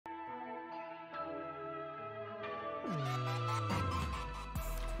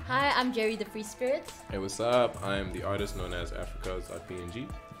Hi, I'm Jerry the Free Spirit. Hey, what's up? I'm the artist known as Africa's.png.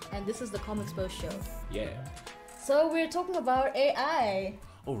 And this is the Comexposed show. Yeah. So we're talking about AI.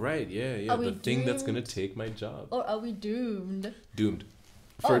 Oh, right. Yeah. Are we The thing that's doomed? going to take my job. Or are we doomed? Doomed.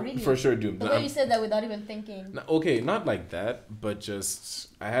 Oh, really? For sure doomed. The way you said that without even thinking. Okay, not like that, but just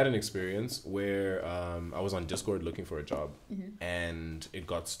I had an experience where I was on Discord looking for a job, and it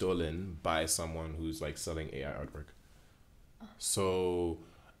got stolen by someone who's like selling AI artwork. So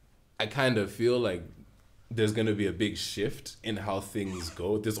I kind of feel like there's going to be a big shift in how things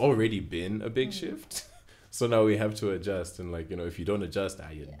go. There's already been a big shift. So now we have to adjust. And like, if you don't adjust,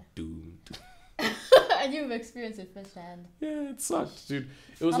 you're doomed. And you've experienced it firsthand. Yeah, it sucked, dude.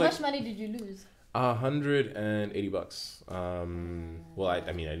 It was How like much money did you lose? $180. Well,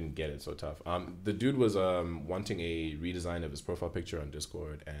 I mean, I didn't get it, so tough. The dude was wanting a redesign of his profile picture on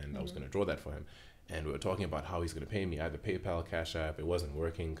Discord, and I was going to draw that for him. And we were talking about how he's going to pay me either PayPal, Cash App. It wasn't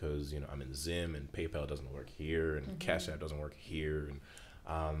working because, I'm in Zim and PayPal doesn't work here and Cash App doesn't work here.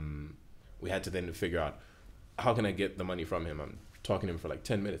 And we had to then figure out how can I get the money from him. I'm talking to him for like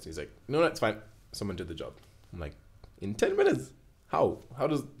 10 minutes. He's like, no, that's fine. Someone did the job. I'm like, in 10 minutes? How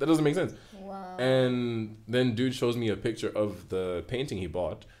that doesn't make sense. Wow. And then dude shows me a picture of the painting he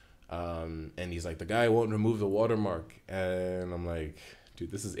bought. And he's like, the guy won't remove the watermark. And I'm like, dude,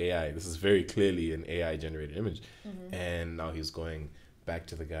 this is AI. This is very clearly an AI generated image. And now he's going back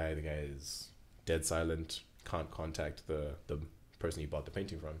to the guy. The guy is dead silent, can't contact the person he bought the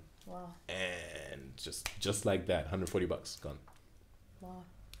painting from. Wow. And just like that, $140 gone. Wow.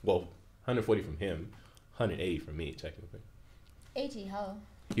 Well, 140 from him, 180 from me, technically. 80, how?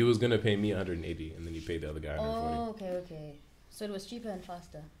 He was going to pay me 180, and then he paid the other guy 140. Oh, okay. So it was cheaper and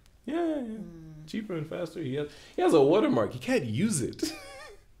faster. Yeah. Cheaper and faster. He has a watermark. He can't use it.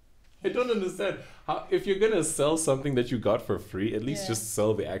 I don't understand. How if you're going to sell something that you got for free, at least just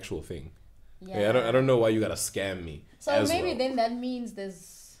sell the actual thing. Yeah. I don't know why you got to scam me. So maybe then that means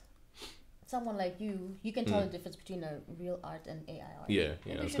there's someone like you can tell the difference between a real art and AI art. Yeah,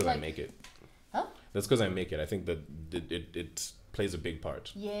 that's because I make it. Huh? That's because I make it. I think that it plays a big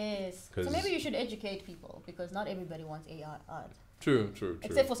part. Yes. So maybe you should educate people because not everybody wants AI art. True.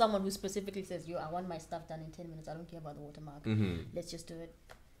 Except for someone who specifically says, I want my stuff done in 10 minutes. I don't care about the watermark. Let's just do it.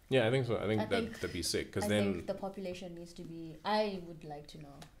 Yeah, I think so. I think that'd be sick. Because then think the population needs to be. I would like to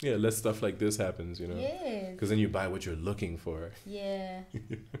know. Yeah, less stuff like this happens. Yes. Because then you buy what you're looking for. Yeah.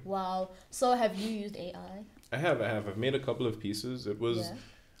 Wow. So have you used AI? I have. I've made a couple of pieces. It was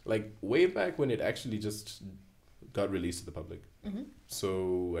like way back when it actually just got released to the public.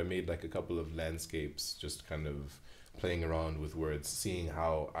 So I made like a couple of landscapes, just kind of playing around with words, seeing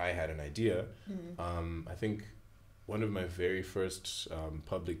how I had an idea. I think one of my very first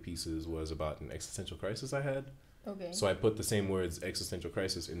public pieces was about an existential crisis I had. Okay. So I put the same words existential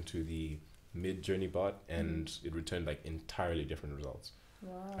crisis into the Mid-Journey bot, and it returned like entirely different results.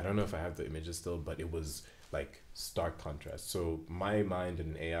 Wow. I don't know if I have the images still, but it was like stark contrast. So my mind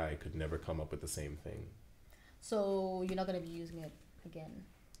and an AI could never come up with the same thing. So you're not going to be using it again?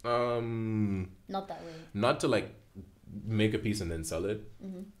 Not that way. Not to like make a piece and then sell it,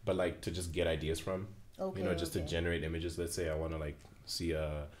 but like to just get ideas from. Okay. Just to generate images. Let's say I want to like see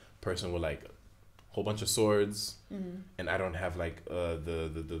a person with like a whole bunch of swords, and I don't have like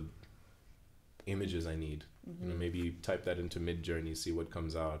the images I need. Maybe type that into Mid-Journey, see what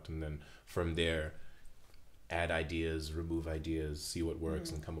comes out, and then from there add ideas, remove ideas, see what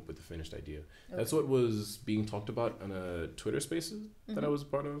works, and come up with the finished idea. Okay. That's what was being talked about on a Twitter Spaces that I was a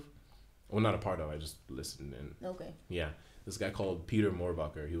part of. Well, not a part of, I just listened in. Okay. Yeah. This guy called Peter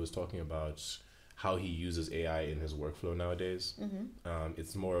Moorbacher, he was talking about how he uses AI in his workflow nowadays.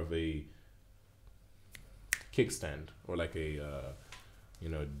 It's more of a kickstand or like a,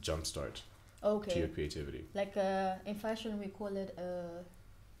 jumpstart to your creativity. Like in fashion, we call it a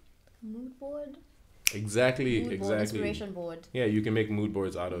mood board. Exactly. Board, inspiration board. Yeah, you can make mood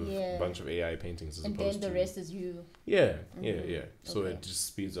boards out of a bunch of AI paintings as and opposed then the rest is you. Yeah. So it just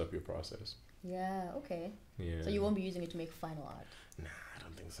speeds up your process. Yeah, okay. Yeah. So you won't be using it to make final art? Nah, I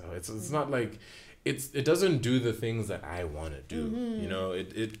don't think so. It's not like it doesn't do the things that I want to do.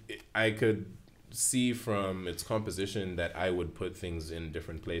 It I could see from its composition that I would put things in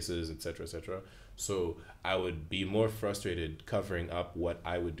different places, etc., etc. So I would be more frustrated covering up what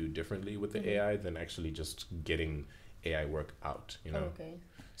I would do differently with the AI than actually just getting AI work out, Okay.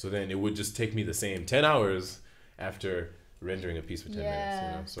 So then it would just take me the same 10 hours after rendering a piece for 10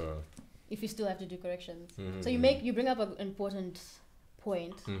 minutes, So if you still have to do corrections. So you bring up an important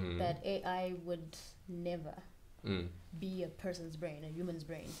point that AI would never be a person's brain, a human's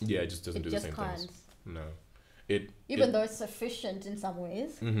brain. Yeah, it just doesn't do the same things. No. Even though it's sufficient in some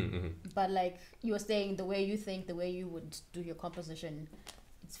ways, but like you were saying, the way you think, the way you would do your composition,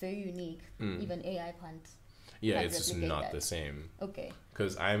 it's very unique. Even AI can't. Yeah, it's just not the same. Okay.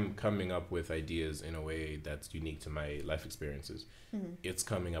 Because I'm coming up with ideas in a way that's unique to my life experiences. It's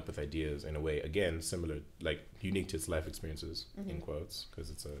coming up with ideas in a way, again, similar, like unique to its life experiences, in quotes,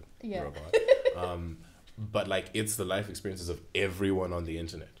 because it's a robot. But like it's the life experiences of everyone on the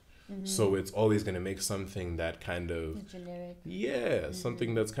internet. So it's always going to make something that kind of generic. Yeah,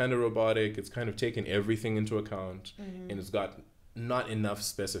 something that's kind of robotic. It's kind of taken everything into account, and it's got not enough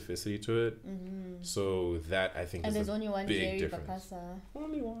specificity to it. So that I think is a big difference. And there's only one Jerry Bakasa.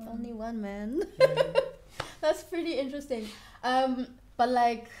 Only one, man. That's pretty interesting. But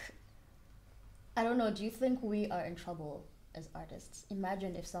like, I don't know. Do you think we are in trouble as artists?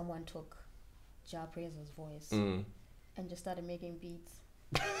 Imagine if someone took Ja Praise's voice and just started making beats.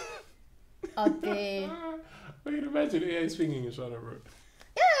 Out there. Wait, imagine AI speaking in Shona, bro.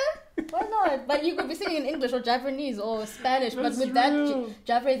 Yeah, why not? But you could be singing in English or Japanese or Spanish. That's but with real. That,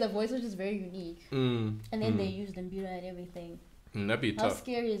 Ja Praise's voice is just very unique. And then they used Mbira and everything. That'd be tough. How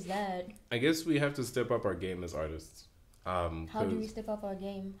scary is that? I guess we have to step up our game as artists. How do we step up our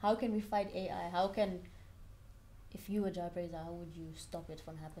game? How can we fight AI? How can, if you were Ja Praise, how would you stop it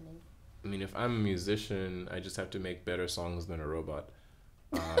from happening? I mean, if I'm a musician, I just have to make better songs than a robot.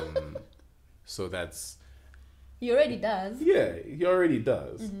 So that's... He already does. Yeah, he already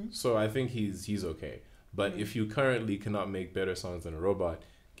does. So I think he's okay. But if you currently cannot make better songs than a robot,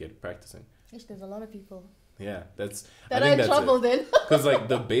 get practicing. Yes, there's a lot of people. Yeah, that's... That are in trouble then. Because like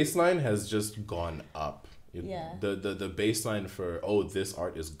the baseline has just gone up. Yeah. The baseline for, this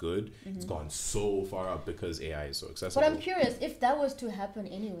art is good, it's gone so far up because AI is so accessible. But I'm curious, if that was to happen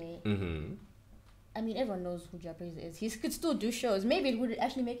anyway, I mean, everyone knows who Ja Praise is. He could still do shows. Maybe it would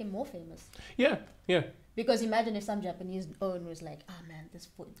actually make him more famous. Yeah. Because imagine if some Japanese owner was like, man, this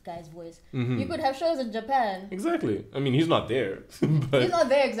guy's voice. You could have shows in Japan. Exactly. I mean, he's not there. But he's not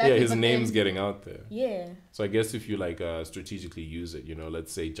there, exactly. Yeah, his name's getting out there. Yeah. So I guess if you like strategically use it,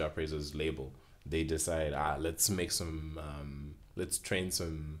 let's say Ja Praise's label, they decide, let's make some, let's train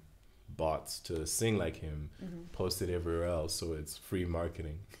some bots to sing like him, post it everywhere else so it's free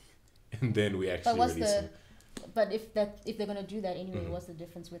marketing. And then we actually release it. But if they're gonna do that anyway, what's the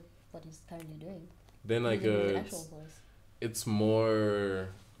difference with what he's currently doing? Then like it's more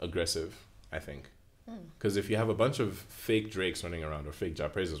aggressive, I think. Because if you have a bunch of fake Drakes running around or fake Ja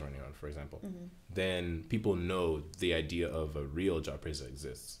Praises running around, for example, then people know the idea of a real Ja Praise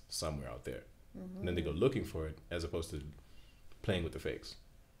exists somewhere out there. And then they go looking for it as opposed to playing with the fakes,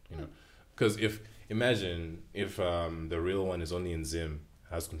 Because imagine if the real one is only in Zim,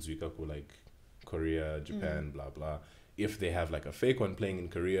 like Korea, Japan, blah blah. If they have like a fake one playing in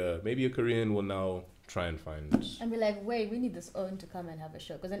Korea, maybe a Korean will now try and find and be like, wait, we need this own to come and have a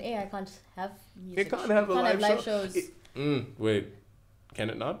show, because an AI can't have music. It can't have live shows. Wait, can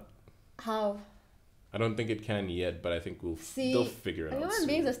it not? How? I don't think it can yet, but I think they'll figure it out. Human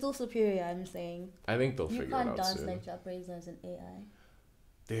beings are still superior, I'm saying. I think they'll figure it out. You can't dance soon. like Ja Praise as an AI.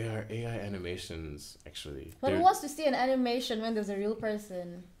 There are AI animations, actually. But who wants to see an animation when there's a real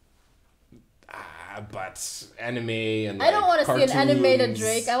person? But anime and I don't want to see an animated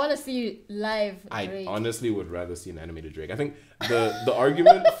Drake. I want to see live Drake. I honestly would rather see an animated Drake. I think the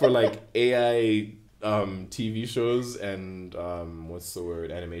argument for like AI TV shows and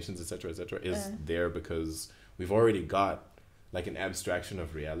animations, etc., is there because we've already got like an abstraction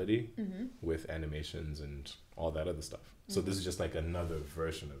of reality with animations and all that other stuff. So this is just like another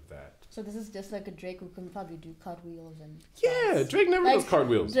version of that. So this is just like a Drake who can probably do cartwheels and... Yeah, Drake never does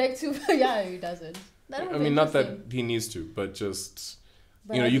cartwheels. Drake too, yeah, he doesn't. I mean, not that he needs to, but just...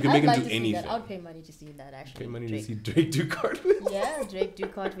 But you can make him do anything. I'd pay money to see that, actually. Pay money to see Drake do cartwheels? Yeah, Drake do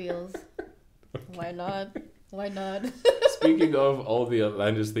cartwheels. Okay. Why not? Why not? Speaking of all the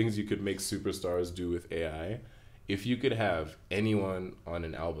outlandish things you could make superstars do with AI, if you could have anyone on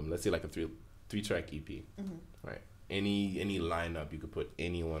an album, let's say like a three-track EP, right? Any lineup, you could put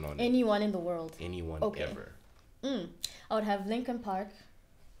anyone on anyone in the world. Anyone ever. I would have Linkin Park.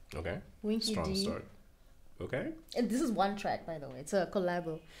 Okay. Winky Strong D. start. Okay. And this is one track, by the way. It's a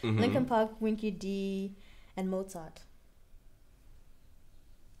collabo. Linkin Park, Winky D, and Mozart.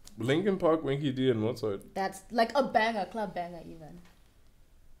 Linkin Park, Winky D, and Mozart. That's like a banger, club banger even.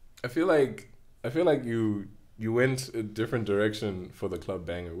 I feel like you went a different direction for the club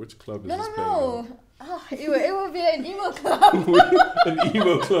banger. Which club is this playing? No. Oh, it would be an emo club. An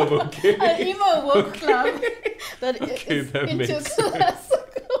emo club, okay. An emo woke club that okay, is that into makes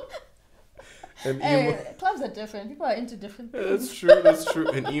classical. Hey, clubs are different. People are into different things. That's true. That's true.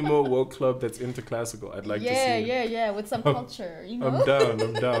 An emo woke club that's into classical. I'd like to see. Yeah. With some culture, you know.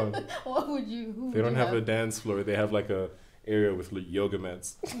 I'm down. What would you? They don't have a dance floor. They have like a area with like yoga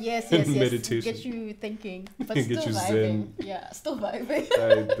mats. Yes. Meditation. Get you thinking, but Get still you vibing. zen. Yeah, still vibing.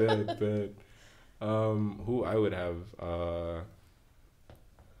 I bet. Who I would have.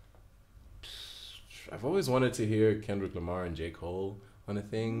 I've always wanted to hear Kendrick Lamar and J. Cole on a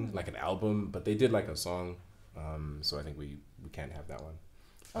thing, like an album, but they did like a song. So I think we can't have that one.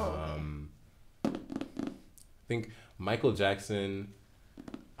 Okay. I think Michael Jackson.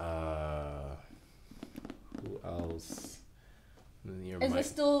 Who else? Is it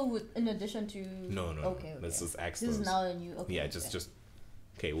still in addition to? No. Okay. Let's just ask This those. is now a new. Okay. Yeah, just.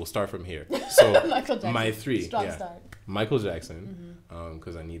 Okay, we'll start from here. So Michael Jackson. my three. Strong start. Michael Jackson,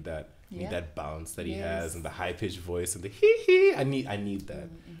 because I need that. Yeah. Need that bounce that he has and the high pitched voice and the hee hee. I need that.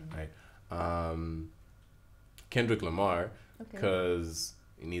 Right. Kendrick Lamar, because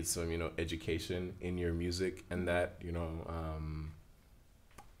you need some education in your music and that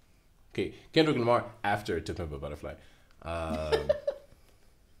Okay, Kendrick Lamar after To Pimp a Butterfly.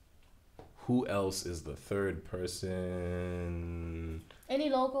 Who else is the third person? Any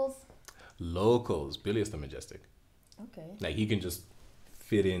locals? Locals. Billy is the Majestic. Okay. Like he can just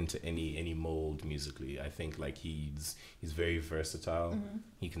fit into any mold musically. I think like he's very versatile.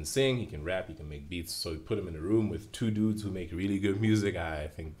 He can sing, he can rap, he can make beats. So you put him in a room with two dudes who make really good music, I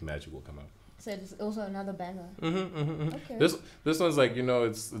think magic will come out. So it's also another banger. Okay. This one's like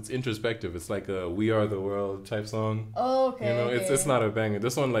it's introspective. It's like a We Are the World type song. Oh, okay. It's not a banger.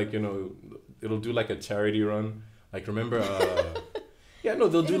 This one like it'll do like a charity run. Like remember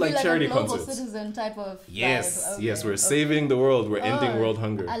they'll do like charity concerts. Local citizen type of yes vibe. Yes, we're saving the world. We're ending world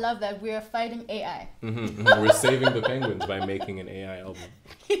hunger. I love that. We're fighting AI. We're saving the penguins by making an AI album.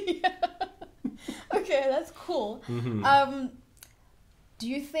 Yeah. Okay, that's cool. Do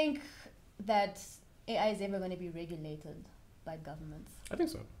you think that AI is ever going to be regulated by governments? I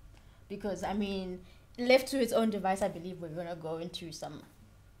think so. Because left to its own device, I believe we're going to go into some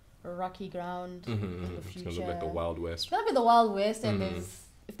rocky ground in the future. It's gonna look like the Wild West. It's gonna be the Wild West, and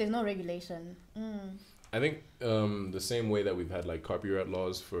if there's no regulation. I think the same way that we've had like copyright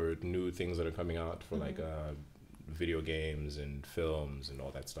laws for new things that are coming out for like video games and films and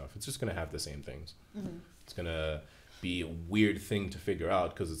all that stuff. It's just gonna have the same things. It's gonna be a weird thing to figure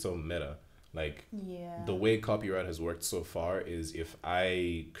out because it's so meta. Like the way copyright has worked so far is if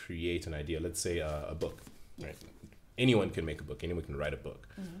I create an idea, let's say a book, right? Anyone can make a book. Anyone can write a book.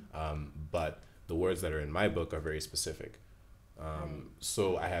 But the words that are in my book are very specific.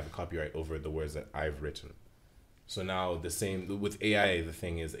 So I have a copyright over the words that I've written. So now the same with AI, the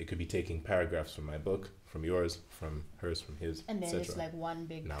thing is it could be taking paragraphs from my book, from yours, from hers, from his, and then it's like one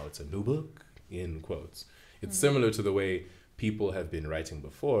big... Now it's a new book, in quotes. It's similar to the way people have been writing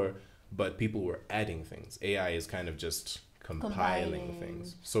before, but people were adding things. AI is kind of just... compiling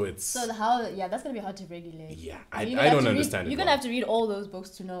things, so it's that's gonna be hard to regulate. I don't understand it. You're gonna have to read all those books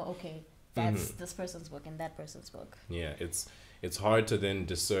to know, okay, that's this person's book and that person's book. It's hard to then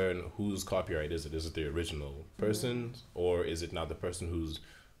discern whose copyright is it. Is it the original person's, or is it now the person who's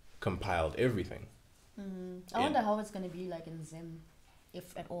compiled everything? I wonder how it's gonna be like in Zim,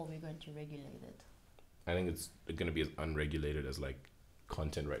 if at all we're going to regulate it. I think it's gonna be as unregulated as like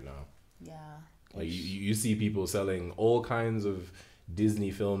content right now. Like you see people selling all kinds of Disney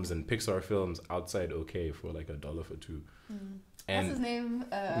films and Pixar films outside OK for like $1 for $2. And what's his name?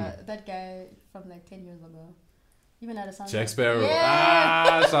 That guy from like 10 years ago. Even had a song. Jack Sparrow.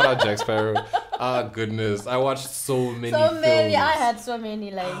 Yeah. Shout out Jack Sparrow. Goodness. I watched so many films. I had so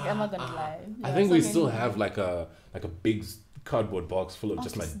many, like, I'm not gonna lie. I think we still have like a big cardboard box full of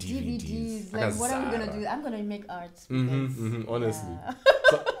just my DVDs. Like, what are we gonna do? I'm gonna make art. Honestly.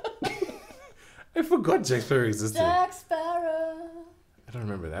 So, I forgot Jack Sparrow existed. Jack Sparrow. I don't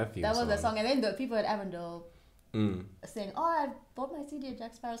remember that theme That was song. the song. And then the people at Avondale saying, "Oh, I bought my CD at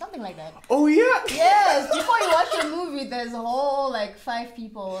Jack Sparrow," something like that. Oh yeah. Yes. Before you watch the movie, there's a whole like 5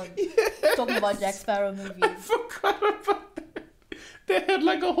 people talking about Jack Sparrow movies. I forgot about that. They had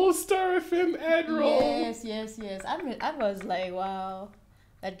like a whole Star FM ad roll. Yes. I was like, wow,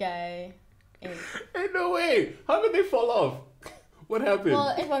 that guy. Is... Hey, no way. How did they fall off? What happened? Well,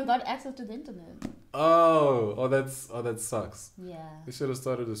 everyone got access to the internet. Oh, that sucks. Yeah. They should have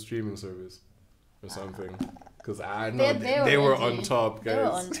started a streaming service or something. Because I know they were on top, guys. They were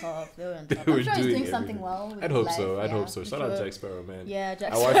on top. They were I'm sure he's doing everything. something well. I'd hope so. Shout out Jack Sparrow, man. Yeah,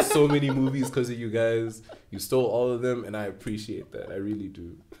 Jack I watched so many movies because of you guys. You stole all of them, and I appreciate that. I really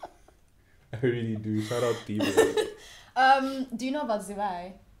do. I really do. Shout out Theo. Do you know about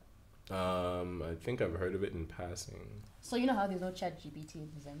Zivai? I think I've heard of it in passing. So you know how there's no chat GPT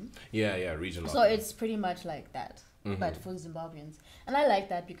in Zim? Yeah, regional. So it's pretty much like that, but for Zimbabweans. And I like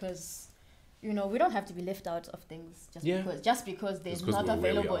that because, we don't have to be left out of things just because there's not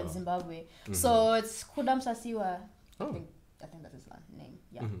available in Zimbabwe. So it's Kudam Sasiwa. Oh. I think that's his name.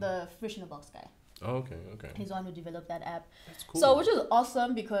 Yeah, the Fish in a Box guy. Oh, okay. He's the one who developed that app. That's cool. So which is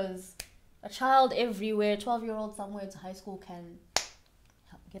awesome because a child everywhere, 12-year-old somewhere to high school can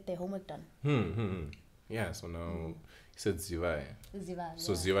get their homework done. Yeah, so now you said Zivai. Zivai.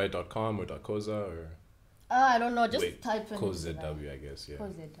 So Zivai.com or .coza or? I don't know. Just type in .co.zw, I guess. Yeah.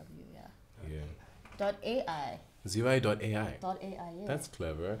 .co.zw, yeah. Yeah. .ai. Zivai.ai. .ai, yeah. That's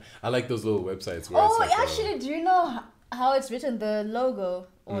clever. I like those little websites where it's like actually, do you know how it's written? The logo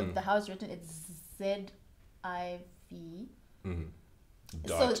or how it's written? It's ZIV.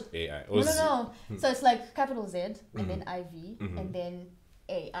 .ai. No. So it's like capital Z and then IV and then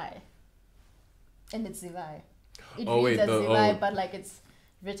AI. And it's Zivai. It reads as Zivai, but like it's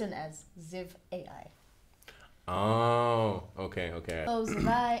written as Ziv AI. Oh, okay. So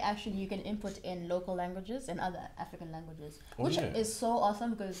Zivai, actually, you can input in local languages and other African languages, which is so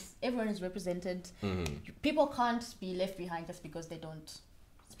awesome because everyone is represented. People can't be left behind just because they don't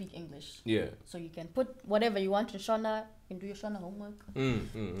speak English. Yeah. So you can put whatever you want to Shona, you can do your Shona homework.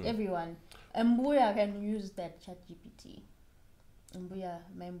 Everyone. Mbuya can use that chat GPT.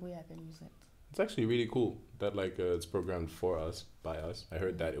 My Mbuya can use it. It's actually really cool that it's programmed for us, by us. I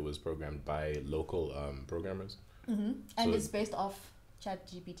heard that it was programmed by local programmers. And it's based off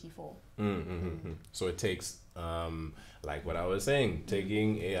ChatGPT 4. So it takes, like what I was saying,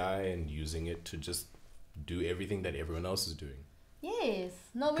 taking AI and using it to just do everything that everyone else is doing. Yes.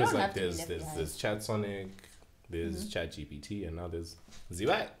 No, we don't have to be left behind. There's ChatSonic, there's ChatGPT, and now there's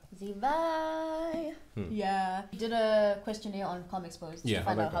Zivai. Yeah. We did a questionnaire on Comexposed to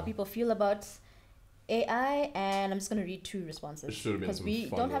find out how people feel about AI, and I'm just going to read 2 responses. Because we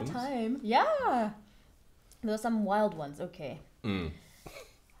don't have time. Yeah. There were some wild ones. Okay.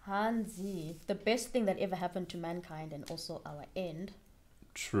 Hansi, the best thing that ever happened to mankind and also our end.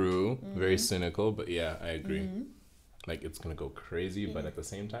 True. Very cynical, but yeah, I agree. Like, it's going to go crazy, but at the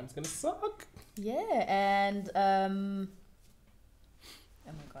same time, it's going to suck. Yeah, and, oh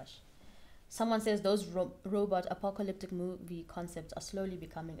my gosh. Someone says those robot apocalyptic movie concepts are slowly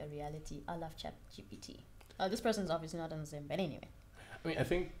becoming a reality. I love ChatGPT. This person's obviously not on the same, but anyway. I mean, I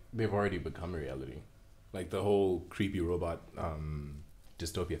think they've already become a reality. Like the whole creepy robot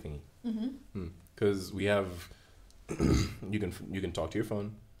dystopia thingy. Because we have, you can talk to your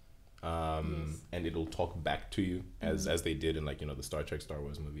phone. And it'll talk back to you as they did in the Star Trek, Star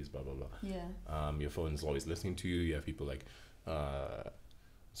Wars movies, blah blah blah. Yeah. Your phone is always listening to you. You have people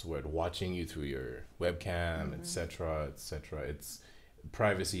watching you through your webcam, etc., etc. It's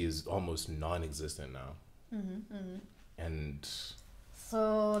privacy is almost non-existent now. And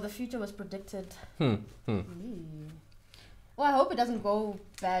so the future was predicted. Well, I hope it doesn't go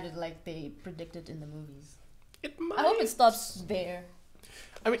bad like they predicted in the movies. It might. I hope it stops there.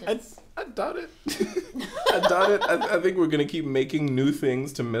 I mean, I doubt it. I doubt it. I think we're going to keep making new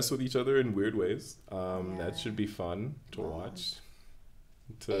things to mess with each other in weird ways. That should be fun to watch.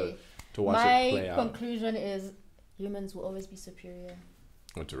 To watch it play out. My conclusion is humans will always be superior.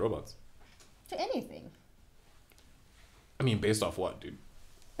 What, to robots? To anything. I mean, based off what, dude?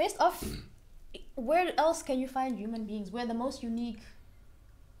 Based off... where else can you find human beings? We're the most unique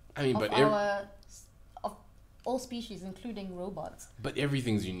of all species, including robots. But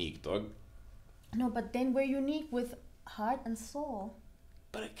everything's unique, dog. No, but then we're unique with heart and soul.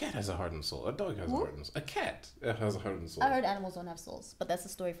 But a cat has a heart and soul. A dog has a heart and soul. A cat has a heart and soul. I heard animals don't have souls, but that's a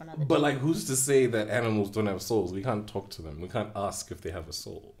story for another day. But who's to say that animals don't have souls? We can't talk to them. We can't ask if they have a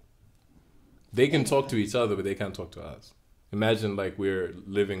soul. They can talk to each other, but they can't talk to us. Imagine we're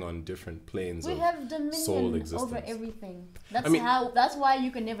living on different planes of soul existence. We have dominion over everything. That's why you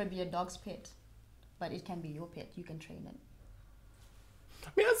can never be a dog's pet. But it can be your pet. You can train it. I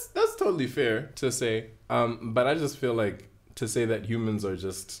mean, that's totally fair to say. But I just feel like to say that humans are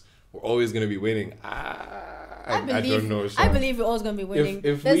we're always going to be winning. I don't know. Sean. I believe we're always going to be winning.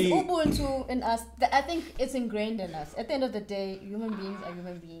 There's Ubuntu in us. I think it's ingrained in us. At the end of the day, human beings are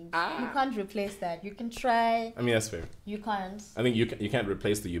human beings. You can't replace that. You can try. I mean, that's fair. You can't. I think you can't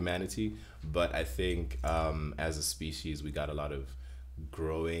replace the humanity. But I think as a species, we got a lot of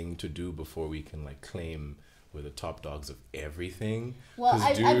growing to do before we can claim we're the top dogs of everything. Well,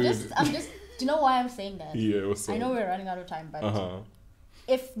 I'm just do you know why I'm saying that? Yeah, what's up? I know we're running out of time, but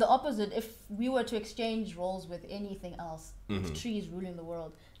if we were to exchange roles with anything else, with trees ruling the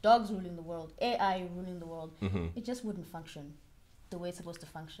world, dogs ruling the world, AI ruling the world, it just wouldn't function. the way it's supposed to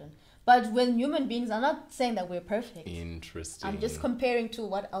function. But when human beings, I'm not saying that we're perfect. Interesting. I'm just comparing to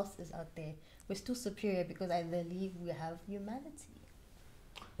what else is out there. We're still superior because I believe we have humanity.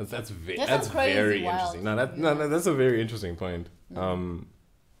 That's very interesting. No, that's a very interesting point.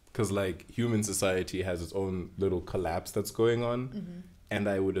 Because like human society has its own little collapse that's going on, and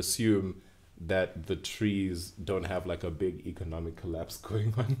I would assume that the trees don't have like a big economic collapse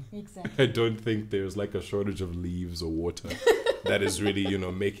going on. Exactly. I don't think there's like a shortage of leaves or water that is really, you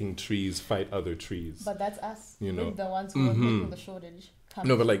know, making trees fight other trees. But that's us, you know, the ones who are making the shortage.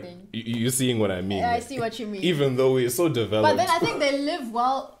 No, but like you're seeing what I mean. Yeah, I see what you mean. Even though we're so developed. But then I think they live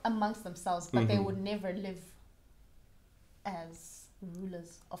well amongst themselves, but they would never live as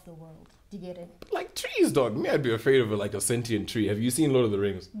rulers of the world. Do you get it? Like trees, dog. Me, I'd be afraid of like a sentient tree. Have you seen Lord of the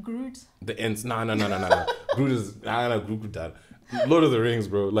Rings? Groot. The Ents. No. Groot is Groot dad. Lord of the Rings,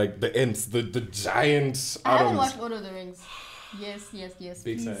 bro. Like the Ents, the giant atoms. I haven't watched Lord of the Rings. Yes. Big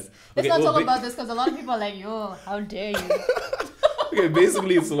please. side. Let's not talk about this because a lot of people are like, yo, how dare you? Okay,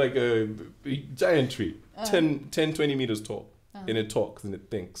 basically it's like a giant tree, 10, 20 meters tall, and it talks and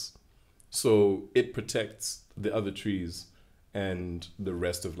it thinks. So it protects the other trees and the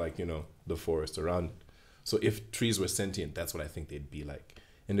rest of like, you know, the forest around it. So if trees were sentient, that's what I think they'd be like.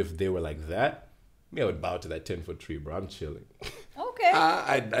 And if they were like that, I would bow to that 10-foot tree, bro. I'm chilling. Okay.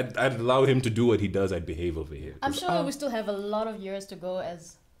 I'd allow him to do what he does. I'd behave over here. I'm sure we still have a lot of years to go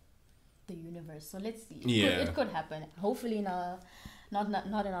as the universe. So let's see. Yeah. It could happen. Hopefully in our, not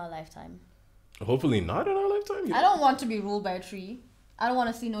in our lifetime. Hopefully not in our lifetime. Yeah. I don't want to be ruled by a tree. I don't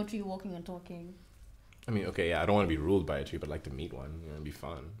want to see no tree walking and talking. I mean, okay, yeah, I don't want to be ruled by a tree, but I'd like to meet one. You know, it'd be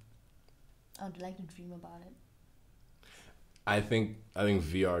fun. I would like to dream about it. I think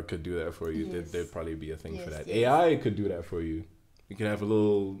VR could do that for you. Yes. There'd probably be a thing for that. Yes. AI could do that for you. You could have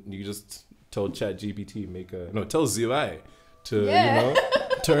you could just tell ChatGPT, tell ZI to, you know,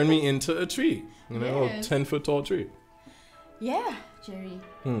 turn me into a tree. You know, a 10-foot tall tree. Yeah, Jerry.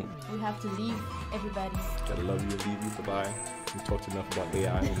 We have to leave everybody. Gotta love you and leave you. Bye-bye. We talked enough about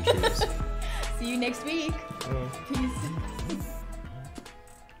AI and trees. See you next week. Peace.